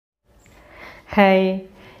Hi,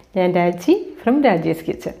 I am Raji from Rajis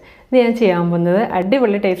kitchen. I am going to add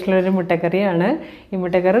taste of Mutta curry. This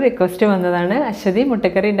Mutta curry request is Ashadi Mutta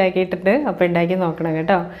curry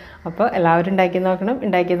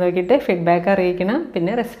feedback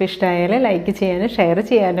recipe style like share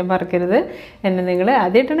channel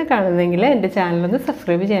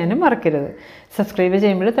subscribe subscribe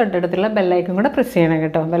bell icon press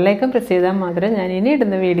bell icon press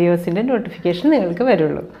videos notification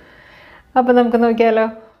അപ്പോൾ നമുക്ക് നോക്കിയാലോ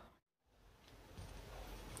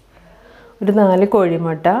ഒരു 4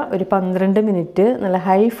 കോഴിമുട്ട ഒരു 12 minute നല്ല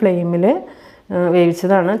high ഫ്ലെയിമിൽ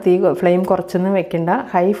വേവിച്ചതാണ് flame കുറച്ചൊന്നും വെക്കണ്ട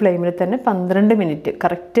high ഫ്ലെയിമിൽ തന്നെ 12 മിനിറ്റ്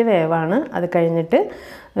കറക്റ്റ് വേവാണ് അത് കഴിഞ്ഞിട്ട്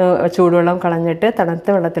ചൂടുവെള്ളം കളഞ്ഞിട്ട് തണുത്ത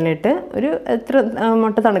വെള്ളത്തിലിട്ട് ഒരു എത്ര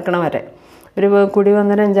മുട്ട തണുക്കണ വരെ ഒരു കൂടി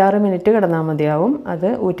വന്നൊരു 5-6 മിനിറ്റ് കിടന്നാൽ മതിയാവും അത്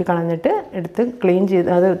ഊറ്റി കളഞ്ഞിട്ട് എടുത്ത് ക്ലീൻ ചെയ്ത്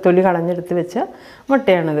അത് തൊലി കളഞ്ഞെടുത്ത് വെച്ച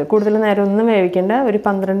മുട്ടയാണിത് കൂടുതൽ നേരം ഒന്നും വേവിക്കണ്ട ഒരു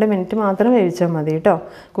 12 മിനിറ്റ് മാത്രം വേവിച്ചാൽ മതി ട്ടോ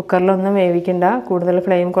കുക്കറിലൊന്നും വേവിക്കണ്ട കൂടുതൽ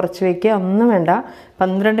ഫ്ലെയിം കുറച്ച് വെക്കുക ഒന്നും വേണ്ട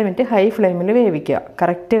 12 മിനിറ്റ് ഹൈ ഫ്ലെയിമിൽ വേവിക്കുക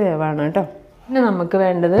കറക്റ്റ് വേവാണ് ട്ടോ പിന്നെ നമുക്ക്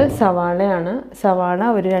വേണ്ടത് സവാളയാണ് സവാള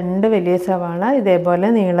ഒരു 2 വലിയ സവാള ഇതേപോലെ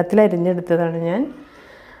നീളത്തിൽ അരിഞ്ഞെടുത്തതാണ് ഞാൻ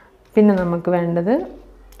പിന്നെ നമുക്ക് വേണ്ടത്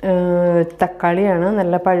തക്കാളിയാണ്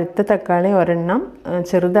നല്ല പഴുത്ത തക്കാളി ഒരെണ്ണം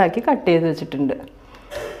ചെറുതാക്കി കട്ട് ചെയ്ത് വെച്ചിട്ടുണ്ട്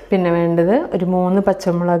പിന്നെ വേണ്ടത് ഒരു 3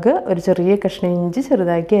 പച്ചമുളക് ഒരു ചെറിയ കഷ്ണം ഇഞ്ചി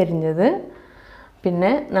ചെറുതാക്കി അരിഞ്ഞത്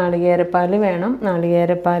പിന്നെ നാളികേരപ്പാൽ വേണം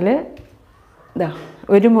നാളികേരപ്പാൽ ദാ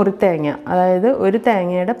ഒരു മുറി തേങ്ങ അതായത് ഒരു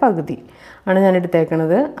തേങ്ങയുടെ പകുതി ആണ് ഞാൻ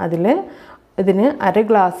എടുത്തേക്കുന്നത് അതിൽ ഇതിന് 1/2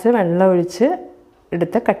 ഗ്ലാസ് വെള്ളം ഒഴിച്ച്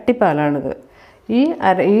എടുത്ത കട്ടിപ്പാലാണിത്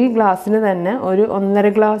ഈ ഗ്ലാസ്സിന് തന്നെ ഒരു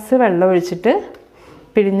 1.5 ഗ്ലാസ് വെള്ളം ഒഴിച്ചിട്ട്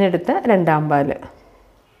പിഴിഞ്ഞെടുത്ത രണ്ടാം പാൽ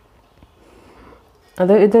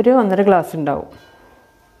ഇതൊരു 1.5 ഗ്ലാസ് ഉണ്ടാവും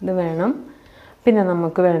ഇത് വേണം പിന്നെ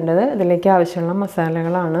നമുക്ക് വേണ്ടത് ഇതിലേക്ക് ആവശ്യമുള്ള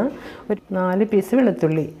മസാലകളാണ് ഒരു 4 പീസ്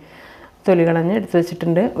വെളുത്തുള്ളി തൊലി കളഞ്ഞ് എടുത്ത്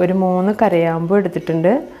വെച്ചിട്ടുണ്ട് ഒരു 3 കരയാമ്പൂ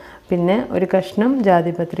എടുത്തിട്ടുണ്ട് പിന്നെ ഒരു കഷ്ണം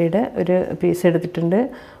ജാതിപത്രിയുടെ ഒരു പീസ് എടുത്തിട്ടുണ്ട്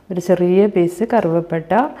ഒരു ചെറിയ പീസ്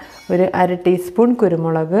കറുവപ്പട്ട ഒരു 1/2 ടീസ്പൂൺ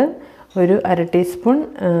കുരുമുളക് ഒരു 1/2 ടീസ്പൂൺ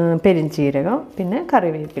പെരിഞ്ചീരകം പിന്നെ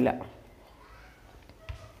കറിവേപ്പില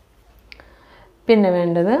പിന്നെ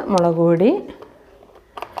വേണ്ടത് മുളക് പൊടി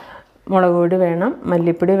വേണം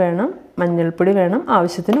മല്ലിപ്പൊടി വേണം മഞ്ഞൾപ്പൊടി വേണം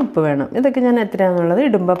ആവശ്യത്തിന് ഉപ്പ് വേണം ഇതൊക്കെ ഞാൻ എത്രയാണെന്നുള്ളത്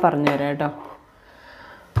ഇടുമ്പോൾ പറഞ്ഞു തരാം കേട്ടോ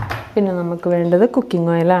പിന്നെ നമുക്ക് വേണ്ടത്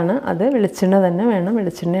കുക്കിംഗ് ഓയിലാണ് അത് വെളിച്ചെണ്ണ തന്നെ വേണം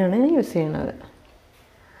വെളിച്ചെണ്ണയാണ് ഞാൻ യൂസ് ചെയ്യുന്നത്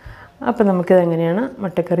അപ്പോൾ നമുക്കിത് എങ്ങനെയാണ്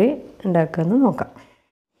മുട്ടക്കറി ഉണ്ടാക്കുകയെന്ന് നോക്കാം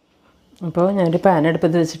അപ്പോൾ ഞാനൊരു പാൻ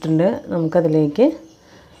അടുപ്പത്ത് വെച്ചിട്ടുണ്ട് നമുക്കതിലേക്ക്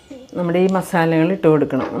നമ്മുടെ ഈ മസാലകൾ ഇട്ട്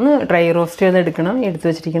കൊടുക്കണം ഒന്ന് ഡ്രൈ റോസ്റ്റ് ചെയ്തെടുക്കണം എടുത്ത്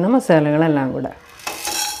വെച്ചിരിക്കുന്ന മസാലകളെല്ലാം കൂടെ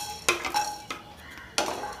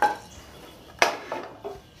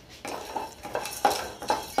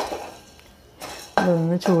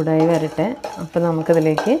ഇതൊന്ന് ചൂടായി വരട്ടെ അപ്പോൾ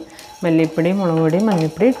നമുക്കതിലേക്ക് മല്ലിപ്പൊടി മുളക് പൊടി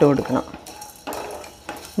മഞ്ഞൾപ്പൊടി ഇട്ട് കൊടുക്കണം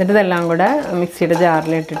എന്നിട്ട് ഇതെല്ലാം കൂടെ മിക്സിയുടെ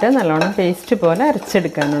ജാറിലിട്ടിട്ട് നല്ലോണം പേസ്റ്റ് പോലെ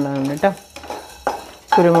അരച്ചെടുക്കാനുള്ളതാണ് കേട്ടോ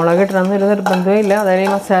കുരുമുളക് ഇടണമെന്നൊരു നിർബന്ധമില്ല അതായത് ഈ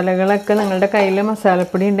മസാലകളൊക്കെ നിങ്ങളുടെ കയ്യിൽ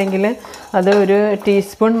മസാലപ്പൊടി ഉണ്ടെങ്കിൽ അത് ഒരു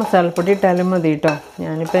ടീസ്പൂൺ മസാലപ്പൊടി ഇട്ടാലും മതി കേട്ടോ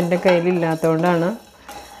ഞാനിപ്പോൾ എൻ്റെ കയ്യിലില്ലാത്തതുകൊണ്ടാണ്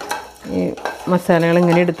ഈ മസാലകൾ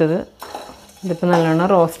ഇങ്ങനെ എടുത്തത് ഇതിപ്പോൾ നല്ലോണം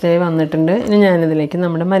റോസ്റ്റായി വന്നിട്ടുണ്ട് ഇനി ഞാനിതിലേക്ക്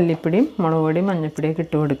നമ്മുടെ മല്ലിപ്പൊടിയും മുളക് പൊടിയും മഞ്ഞൾപ്പൊടിയൊക്കെ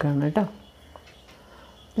ഇട്ട് കൊടുക്കുകയാണ് കേട്ടോ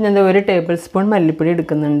പിന്നെ എന്താ 1 ടേബിൾ സ്പൂൺ മല്ലിപ്പൊടി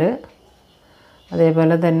എടുക്കുന്നുണ്ട്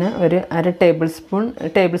അതേപോലെ തന്നെ ഒരു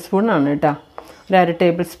 1/2 ടേബിൾ സ്പൂണാണ് കേട്ടോ ഒരു 1/2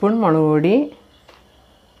 ടേബിൾ സ്പൂൺ മുളക് പൊടി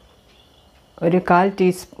ഒരു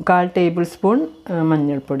 1/4 ടേബിൾ സ്പൂൺ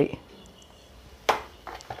മഞ്ഞൾപ്പൊടി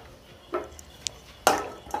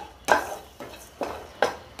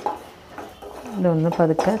ഇതൊന്ന്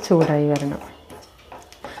പതുക്കെ ചൂടായി വരണം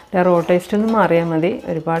റോ ടേസ്റ്റ് ഒന്ന് മാറിയാൽ മതി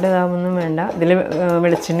ഒരുപാട് ഇതാവൊന്നും വേണ്ട ഇതിൽ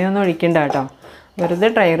വെളിച്ചെണ്ണയൊന്നും ഒഴിക്കണ്ട കേട്ടോ വെറുതെ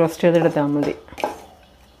ഡ്രൈ റോസ്റ്റ് ചെയ്തെടുത്താൽ മതി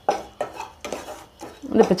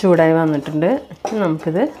ഇതിപ്പോൾ ചൂടായി വന്നിട്ടുണ്ട്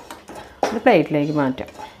നമുക്കിത് ഒരു പ്ലേറ്റിലേക്ക് മാറ്റാം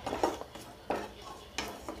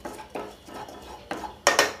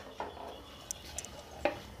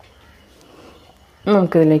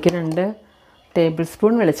നമുക്കിതിലേക്ക് 2 ടേബിൾ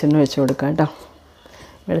സ്പൂൺ വെളിച്ചെണ്ണ ഒഴിച്ച് കൊടുക്കാം കേട്ടോ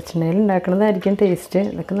വെളിച്ചെണ്ണയിൽ ഉണ്ടാക്കുന്നതായിരിക്കും ടേസ്റ്റ്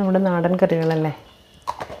ഇതൊക്കെ നമ്മുടെ നാടൻ കറികളല്ലേ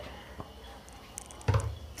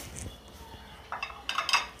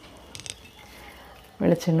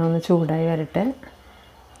വെളിച്ചെണ്ണ ഒന്ന് ചൂടായി വരട്ടെ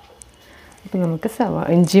അപ്പോൾ നമുക്ക്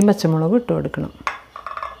ഇഞ്ചിയും പച്ചമുളകും ഇട്ട് കൊടുക്കണം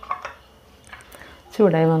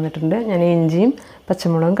ചൂടായി വന്നിട്ടുണ്ട് ഞാൻ ഇഞ്ചിയും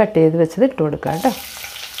പച്ചമുളകും കട്ട് ചെയ്ത് വെച്ചത് ഇട്ട് കൊടുക്കാം കേട്ടോ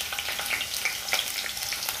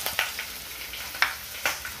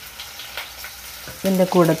ഇതിൻ്റെ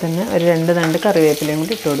കൂടെ തന്നെ ഒരു 2 തണ്ട് കറിവേപ്പിലയും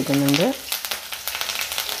കൂടി ഇട്ട് കൊടുക്കുന്നുണ്ട്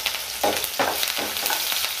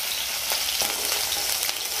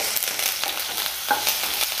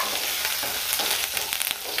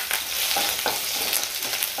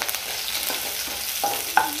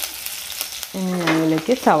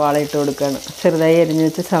ഇതിലേക്ക് സവാള ഇട്ട് കൊടുക്കുകയാണ്. ചെറുതായി അരിഞ്ഞ്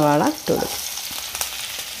വെച്ച് സവാള ഇട്ട് കൊടുക്കും.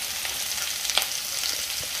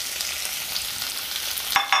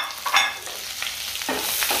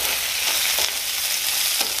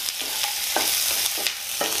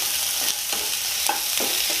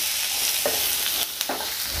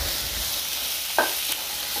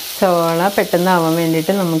 സവാള പെട്ടെന്നാവാൻ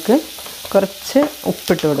വേണ്ടിയിട്ട് നമുക്ക് കുറച്ച്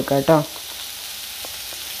ഉപ്പിട്ട് കൊടുക്കാം കേട്ടോ.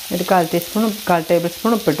 ഒരു 1/4 ടേബിൾ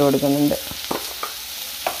സ്പൂൺ ഉപ്പിട്ട് കൊടുക്കുന്നുണ്ട്.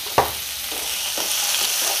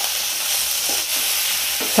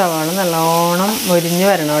 സവാള നല്ലോണം മൊരിഞ്ഞ്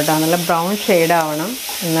വരണം കേട്ടോ. നല്ല ബ്രൗൺ ഷെയ്ഡ് ആവണം,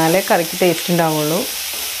 എന്നാലേ കറിക്ക് ടേസ്റ്റ് ഉണ്ടാവുള്ളൂ.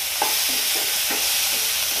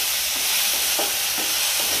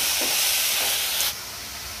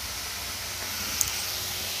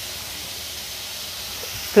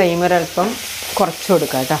 ഫ്ലെയിം ഒരല്പം കുറച്ച്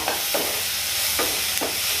കൊടുക്കാം കേട്ടോ.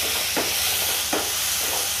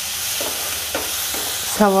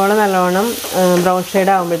 സവാള നല്ലോണം ബ്രൗൺ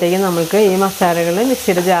ഷെയ്ഡ് ആകുമ്പോഴത്തേക്കും നമുക്ക് ഈ മസാലകൾ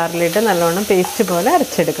മിക്സിയുടെ ജാറിലിട്ട് നല്ലോണം പേസ്റ്റ് പോലെ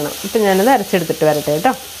അരച്ചെടുക്കണം. ഇപ്പം ഞാനത് അരച്ചെടുത്തിട്ട് വരട്ടെ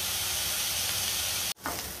കേട്ടോ.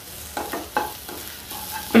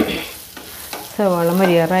 സവാള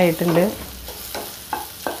മൊരിയാറായിട്ടുണ്ട്.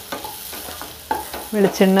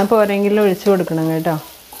 വെളിച്ചെണ്ണ പോരെങ്കിലും ഒഴിച്ച് കൊടുക്കണം കേട്ടോ.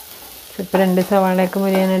 ഇപ്പോൾ 2 സവാളയൊക്കെ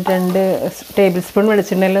മൊരിയാനായിട്ട് 2 ടേബിൾ സ്പൂൺ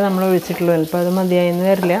വെളിച്ചെണ്ണയിൽ നമ്മൾ ഒഴിച്ചിട്ടുള്ളൂ. ചിലപ്പോൾ അത് മതിയായെന്ന്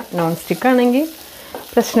വരില്ല. നോൺ സ്റ്റിക്ക് ആണെങ്കിൽ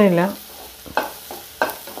പ്രശ്നമില്ല.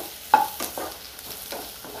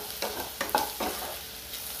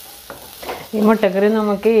 ഈ മുട്ടക്കറി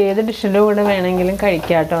നമുക്ക് ഏത് ഡിഷിൻ്റെ കൂടെ വേണമെങ്കിലും കഴിക്കാം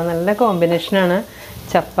കേട്ടോ. നല്ല കോമ്പിനേഷനാണ്.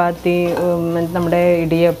 ചപ്പാത്തി, നമ്മുടെ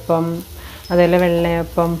ഇടിയപ്പം, അതുപോലെ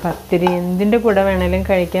വെള്ളയപ്പം, പത്തിരി, എന്തിൻ്റെ കൂടെ വേണമെങ്കിലും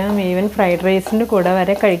കഴിക്കാം. ഈവൻ ഫ്രൈഡ് റൈസിൻ്റെ കൂടെ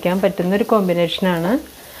വരെ കഴിക്കാൻ പറ്റുന്നൊരു കോമ്പിനേഷനാണ്.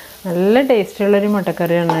 നല്ല ടേസ്റ്റുള്ളൊരു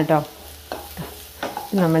മുട്ടക്കറിയാണ് കേട്ടോ.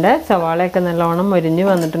 നമ്മുടെ സവാളയൊക്കെ നല്ലോണം മൊരിഞ്ഞ്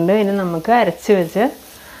വന്നിട്ടുണ്ട്. ഇനി നമുക്ക് അരച്ച് വെച്ച്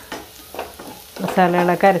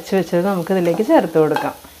മസാലകളൊക്കെ അരച്ച് വെച്ചത് നമുക്കിതിലേക്ക് ചേർത്ത്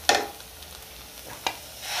കൊടുക്കാം.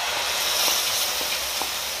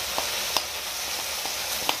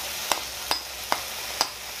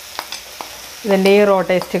 ഇതിൻ്റെ ഈ റോ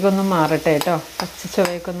ടേസ്റ്റൊക്കെ ഒന്ന് മാറട്ടെ കേട്ടോ. പച്ച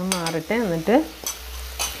ചുവയൊക്കെ ഒന്ന് മാറട്ടെ.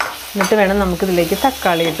 എന്നിട്ട് വേണം നമുക്കിതിലേക്ക്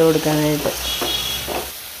തക്കാളി ഇട്ട് കൊടുക്കാനായിട്ട്.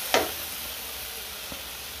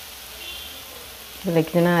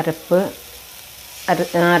 ഇതിലേക്ക് ഞാൻ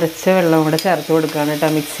അരച്ച വെള്ളം കൂടെ ചേർത്ത് കൊടുക്കുകയാണ് കേട്ടോ.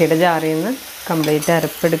 മിക്സിയുടെ ജാറിൽ നിന്ന് കംപ്ലീറ്റ്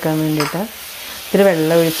അരപ്പെടുക്കാൻ വേണ്ടിയിട്ട് ഇത്തിരി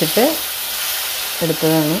വെള്ളം ഒഴിച്ചിട്ട്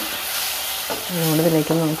എടുത്തതാണ്. അതുകൊണ്ട്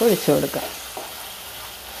ഇതിലേക്ക് നമുക്ക് ഒഴിച്ചു കൊടുക്കാം.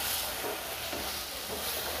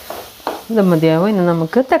 ഇത് മതിയാവും. ഇനി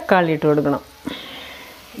നമുക്ക് തക്കാളി ഇട്ട് കൊടുക്കണം.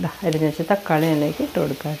 അരിഞ്ഞ് വെച്ച് തക്കാളി അതിലേക്ക് ഇട്ട്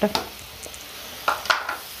കൊടുക്കാം കേട്ടോ.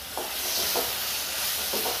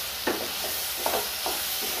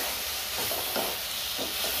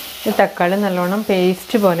 ഈ തക്കാളി നല്ലോണം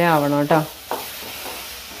പേസ്റ്റ് പോലെ ആവണം കേട്ടോ.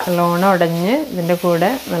 നല്ലോണം ഉടഞ്ഞ് ഇതിൻ്റെ കൂടെ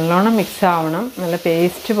നല്ലോണം മിക്സ് ആവണം. നല്ല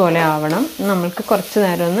പേസ്റ്റ് പോലെ ആവണം. നമ്മൾക്ക് കുറച്ച്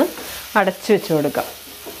നേരം ഒന്ന് അടച്ച് വെച്ച് കൊടുക്കാം.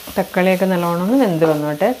 തക്കാളിയൊക്കെ നല്ലോണം ഒന്ന് വെന്ത്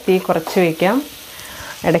വന്നോട്ടെ. തീ കുറച്ച് വയ്ക്കാം.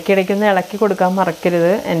 ഇടയ്ക്കിടയ്ക്കൊന്ന് ഇളക്കി കൊടുക്കാൻ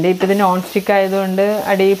മറക്കരുത്. എൻ്റെ ഇപ്പോൾ ഇത് നോൺ സ്റ്റിക്ക് ആയതുകൊണ്ട്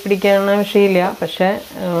അടി പിടിക്കാനുള്ള വിഷയമില്ല. പക്ഷേ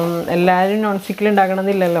എല്ലാവരും നോൺ സ്റ്റിക്കിൽ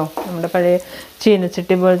ഉണ്ടാക്കണമെന്നില്ലല്ലോ. നമ്മുടെ പഴയ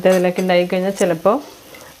ചീനച്ചട്ടി പോലത്തെ ഇതിലൊക്കെ ഉണ്ടായിക്കഴിഞ്ഞാൽ ചിലപ്പോൾ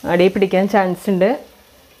അടി പിടിക്കാൻ ചാൻസ് ഉണ്ട്.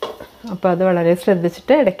 അപ്പോൾ അത് വളരെ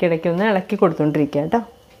ശ്രദ്ധിച്ചിട്ട് ഇടയ്ക്കിടയ്ക്കൊന്ന് ഇളക്കി കൊടുത്തുകൊണ്ടിരിക്കുക കേട്ടോ.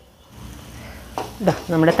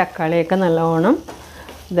 നമ്മുടെ തക്കാളിയൊക്കെ നല്ലോണം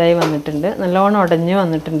ഇതായി വന്നിട്ടുണ്ട്. നല്ലോണം ഉടഞ്ഞ്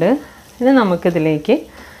വന്നിട്ടുണ്ട്. ഇനി നമുക്കിതിലേക്ക്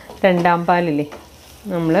 2ാം പാലില്ലേ,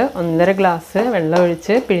 നമ്മൾ 1.5 ഗ്ലാസ് വെള്ളം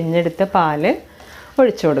ഒഴിച്ച് പിഴിഞ്ഞെടുത്ത പാല്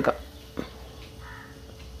ഒഴിച്ചു കൊടുക്കാം.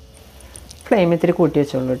 ഫ്ലെയിം ഇത്തിരി കൂട്ടി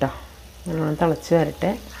വെച്ചോളൂ കേട്ടോ. നല്ലോണം തിളച്ച്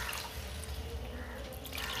വരട്ടെ.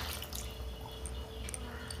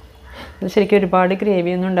 അത് ശരിക്കും ഒരുപാട്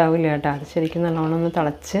ഗ്രേവിയൊന്നും ഉണ്ടാവില്ല കേട്ടോ. അത് ശരിക്കും നല്ലോണം ഒന്ന്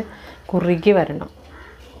തിളച്ച് കുറുകി വരണം.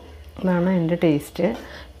 അതാണ് അതിൻ്റെ ടേസ്റ്റ്.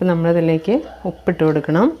 ഇപ്പം നമ്മളിതിലേക്ക് ഉപ്പിട്ട്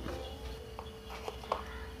കൊടുക്കണം.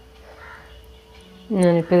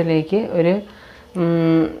 ഞാനിപ്പോൾ ഇതിലേക്ക് ഒരു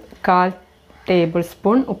 1/4 ടേബിൾ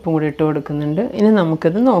സ്പൂൺ ഉപ്പും കൂടി ഇട്ട് കൊടുക്കുന്നുണ്ട്. ഇനി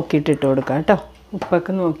നമുക്കിത് നോക്കിയിട്ട് ഇട്ട് കൊടുക്കാം കേട്ടോ.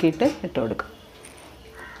 ഉപ്പൊക്കെ നോക്കിയിട്ട് ഇട്ട് കൊടുക്കാം.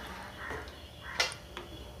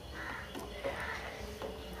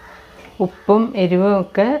 ഉപ്പും എരിവും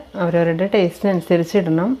ഒക്കെ അവരവരുടെ ടേസ്റ്റിനനുസരിച്ച്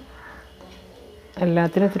ഇടണം.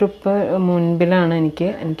 എല്ലാത്തിനും ഇത്തിരി ഉപ്പ് മുൻപിലാണ്. എനിക്ക്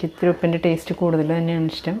ഇത്തിരി ഉപ്പിൻ്റെ ടേസ്റ്റ് കൂടുതൽ തന്നെയാണ്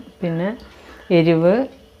ഇഷ്ടം. പിന്നെ എരിവ്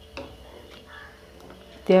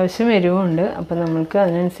അത്യാവശ്യം എരിവുണ്ട്. അപ്പോൾ നമ്മൾക്ക്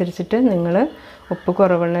അതിനനുസരിച്ചിട്ട് നിങ്ങൾ ഉപ്പ്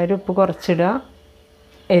കുറവുള്ളവർ ഉപ്പ് കുറച്ചിടുക,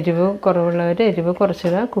 എരിവ് കുറവുള്ളവർ എരിവ്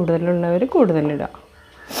കുറച്ചിടുക, കൂടുതലുള്ളവർ കൂടുതലിടുക.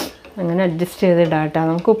 അങ്ങനെ അഡ്ജസ്റ്റ് ചെയ്തിടാം കേട്ടോ.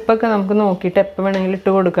 നമുക്ക് ഉപ്പൊക്കെ നമുക്ക് നോക്കിയിട്ട് എപ്പോൾ വേണമെങ്കിലും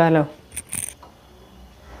ഇട്ട് കൊടുക്കാമല്ലോ.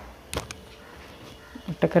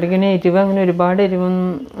 മുട്ടക്കറിക്കിന് എരിവ് അങ്ങനെ ഒരുപാട് എരിവൊന്നും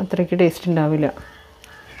അത്രയ്ക്ക് ടേസ്റ്റ് ഉണ്ടാവില്ല.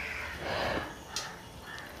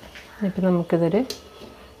 ഇപ്പം നമുക്കിതൊരു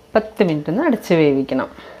 10 മിനിറ്റ് ഒന്ന് അടച്ച് വേവിക്കണം.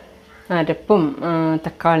 അരപ്പും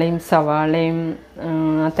തക്കാളിയും സവാളയും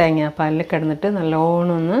തേങ്ങാപ്പാലിൽ കിടന്നിട്ട്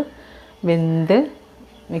നല്ലോണം ഒന്ന് വെന്ത്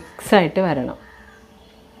മിക്സായിട്ട് വരണം.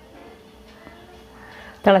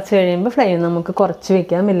 തിളച്ച് കഴിയുമ്പോൾ ഫ്ലെയിം നമുക്ക് കുറച്ച്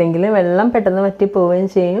വയ്ക്കാം, ഇല്ലെങ്കിൽ വെള്ളം പെട്ടെന്ന് വറ്റി പോവുകയും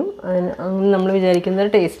ചെയ്യും. നമ്മൾ വിചാരിക്കുന്ന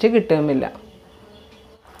ടേസ്റ്റ് കിട്ടുകയുമില്ല.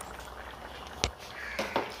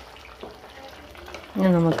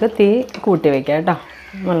 നമുക്ക് തീ കൂട്ടി വയ്ക്കാം കേട്ടോ,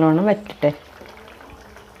 നല്ലോണം വറ്റട്ടെ.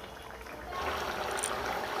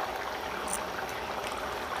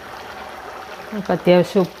 അപ്പം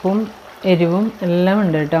അത്യാവശ്യം ഉപ്പും എരിവും എല്ലാം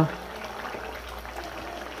ഉണ്ട് കേട്ടോ.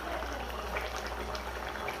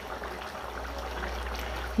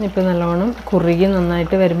 ഇപ്പോൾ നല്ലോണം കുറുകി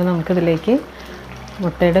നന്നായിട്ട് വരുമ്പോൾ നമുക്കിതിലേക്ക്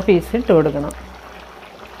മുട്ടയുടെ പീസ് ഇട്ട് കൊടുക്കണം.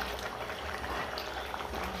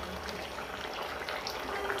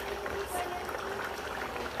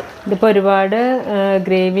 ഇതിപ്പോൾ ഒരുപാട്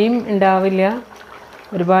ഗ്രേവിയും ഉണ്ടാവില്ല,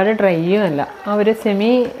 ഒരുപാട് ഡ്രൈയും അല്ല. ആ ഒരു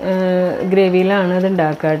സെമി ഗ്രേവിയിലാണ് ഇത്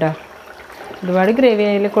ഉണ്ടാക്കുക കേട്ടോ. ഒരുപാട് ഗ്രേവി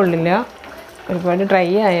ആയാലും കൊള്ളില്ല, ഒരുപാട് ഡ്രൈ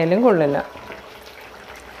ആയാലും കൊള്ളില്ല.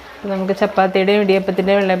 നമുക്ക് ചപ്പാത്തിയുടെയും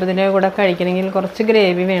ഇടിയപ്പത്തിൻ്റെയും വെള്ളയപ്പത്തിൻ്റെയും കൂടെ കഴിക്കണമെങ്കിൽ കുറച്ച്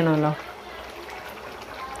ഗ്രേവി വേണമല്ലോ.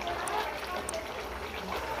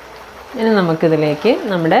 ഇനി നമുക്കിതിലേക്ക്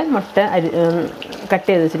നമ്മുടെ മുട്ട കട്ട്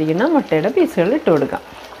ചെയ്ത് വെച്ചിരിക്കുന്ന മുട്ടയുടെ പീസുകൾ ഇട്ട് കൊടുക്കാം.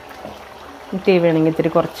 തീ വേണമെങ്കിൽ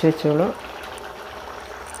ഇത്തിരി കുറച്ച് വെച്ചോളൂ.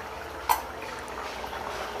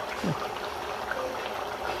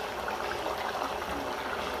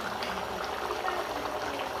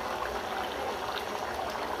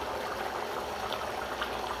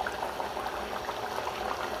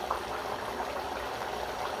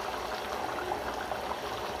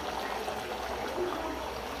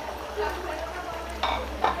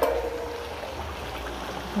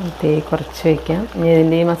 തീ കുറച്ച് വയ്ക്കാം. ഇനി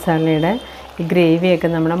ഇതിൻ്റെ ഈ മസാലയുടെ ഈ ഗ്രേവിയൊക്കെ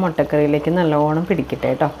നമ്മുടെ മുട്ടക്കറിയിലേക്ക് നല്ലോണം പിടിക്കട്ടെ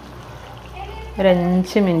കേട്ടോ. ഒരു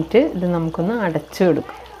 5 മിനിറ്റ് ഇത് നമുക്കൊന്ന് അടച്ചു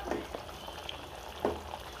കൊടുക്കും.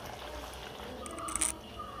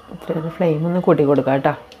 ഇത്ര ഫ്ലെയിം ഒന്ന് കൂട്ടി കൊടുക്കാം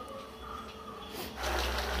കേട്ടോ.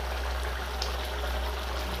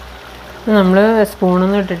 നമ്മൾ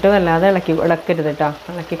സ്പൂണൊന്നും ഇട്ടിട്ട് വല്ലാതെ ഇളക്കരുത് കേട്ടോ.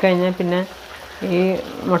 ഇളക്കി കഴിഞ്ഞാൽ പിന്നെ ഈ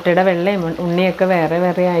മുട്ടയുടെ വെള്ളയും ഉണ്ണിയൊക്കെ വേറെ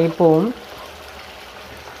വേറെ ആയി പോവും.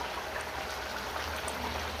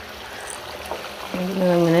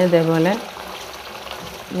 അങ്ങനെ ഇതേപോലെ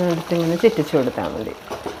എടുത്തിങ്ങനെ ചുറ്റിച്ച് കൊടുത്താൽ മതി.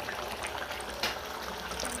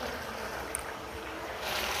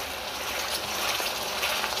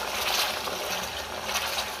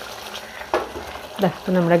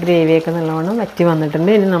 ഇപ്പം നമ്മുടെ ഗ്രേവിയൊക്കെ നല്ലോണം വറ്റി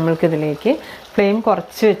വന്നിട്ടുണ്ട്. ഇനി നമ്മൾക്കിതിലേക്ക് ഫ്ലെയിം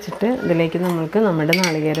കുറച്ച് വെച്ചിട്ട് ഇതിലേക്ക് നമ്മൾക്ക് നമ്മുടെ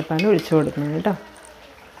നാളികേരപ്പാൽ ഒഴിച്ചു കൊടുക്കണം കേട്ടോ.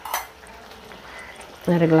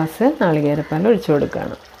 1/2 ഗ്ലാസ് നാളികേരപ്പാൽ ഒഴിച്ചു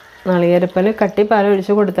കൊടുക്കുകയാണ്. നാളികേരപ്പാൽ കട്ടിപ്പാൽ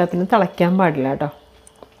ഒഴിച്ച് കൊടുത്താൽ പിന്നെ തിളയ്ക്കാൻ പാടില്ല കേട്ടോ.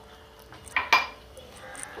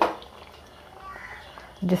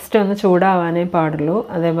 ജസ്റ്റ് ഒന്ന് ചൂടാവാനേ പാടുള്ളൂ.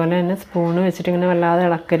 അതേപോലെ തന്നെ സ്പൂണ് വെച്ചിട്ട് ഇങ്ങനെ വല്ലാതെ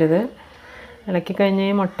ഇളക്കരുത്. ഇളക്കി കഴിഞ്ഞ്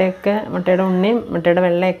ഈ മുട്ടയുടെ ഉണ്ണിയും മുട്ടയുടെ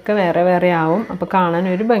വെള്ളയൊക്കെ വേറെ വേറെ ആവും. അപ്പോൾ കാണാൻ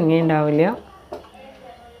ഒരു ഭംഗി ഉണ്ടാവില്ല.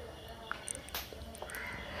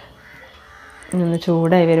 ഒന്ന്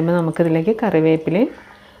ചൂടായി വരുമ്പോൾ നമുക്കിതിലേക്ക് കറിവേപ്പില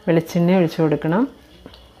വെളിച്ചെണ്ണ ഒഴിച്ചു കൊടുക്കണം.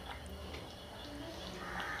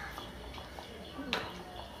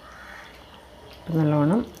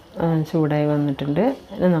 നല്ലോണം ചൂടായി വന്നിട്ടുണ്ട്.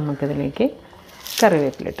 ഇനി നമുക്കിതിലേക്ക്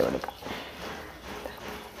കറിവേപ്പില ഇട്ട് കൊടുക്കാം.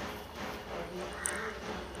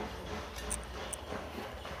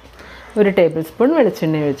 ഒരു ടേബിൾ സ്പൂൺ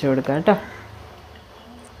വെളിച്ചെണ്ണ ഒഴിച്ച് കൊടുക്കാം കേട്ടോ.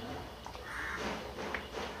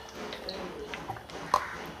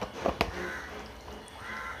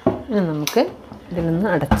 ഇനി നമുക്ക് ഇതിലൊന്ന്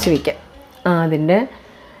അടച്ച് വയ്ക്കാം. അതിൻ്റെ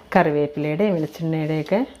കറിവേപ്പിലയുടെയും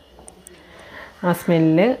വെളിച്ചെണ്ണയുടെയൊക്കെ ആ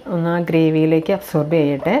സ്മെല്ല് ഒന്ന് ആ ഗ്രേവിയിലേക്ക് അബ്സോർബ്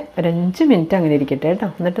ചെയ്യട്ടെ. ഒരു 5 മിനിറ്റ് അങ്ങനെ ഇരിക്കട്ടെ കേട്ടോ.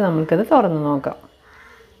 എന്നിട്ട് നമുക്കത് തുറന്ന് നോക്കാം.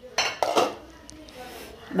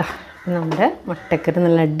 നമ്മുടെ മുട്ടക്കറി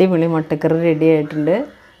നല്ല അടിപൊളി മുട്ടക്കറി റെഡി ആയിട്ടുണ്ട്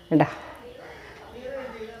കേട്ടോ.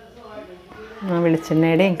 ആ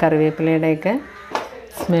വെളിച്ചെണ്ണയുടെയും കറിവേപ്പിലയുടെയൊക്കെ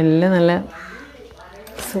സ്മെല്ല് നല്ല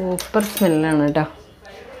സൂപ്പർ സ്മെല്ലാണ് കേട്ടോ.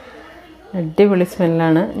 അടിപൊളി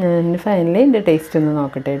സ്മെല്ലാണ്. ഞാൻ ഫൈനലി ഇതിൻ്റെ ടേസ്റ്റ് ഒന്ന്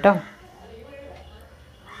നോക്കട്ടെ കേട്ടോ.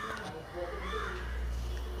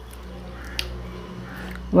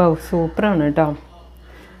 വൗ, സൂപ്പറാണ് കേട്ടോ.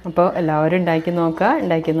 അപ്പോൾ എല്ലാവരും ഉണ്ടാക്കി നോക്കുക.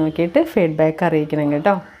 ഉണ്ടാക്കി നോക്കിയിട്ട് ഫീഡ്ബാക്ക് അറിയിക്കണം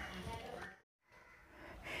കേട്ടോ.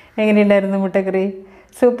 എങ്ങനെയുണ്ടായിരുന്നു മുട്ടക്കറി?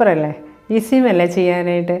 സൂപ്പറല്ലേ? ഈസിയുമല്ലേ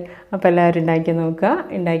ചെയ്യാനായിട്ട്? അപ്പോൾ എല്ലാവരും ഉണ്ടാക്കി നോക്കുക.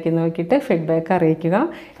 ഉണ്ടാക്കി നോക്കിയിട്ട് ഫീഡ്ബാക്ക് അറിയിക്കുക.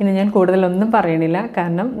 ഇനി ഞാൻ കൂടുതലൊന്നും പറയണില്ല,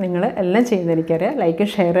 കാരണം നിങ്ങൾ എല്ലാം ചെയ്യുന്നത് എനിക്കറിയാം. ലൈക്ക്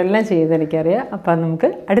ഷെയർ എല്ലാം ചെയ്യുന്നത് എനിക്കറിയാം. അപ്പോൾ നമുക്ക്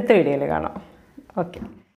അടുത്ത വീഡിയോയിൽ കാണാം. ഓക്കെ.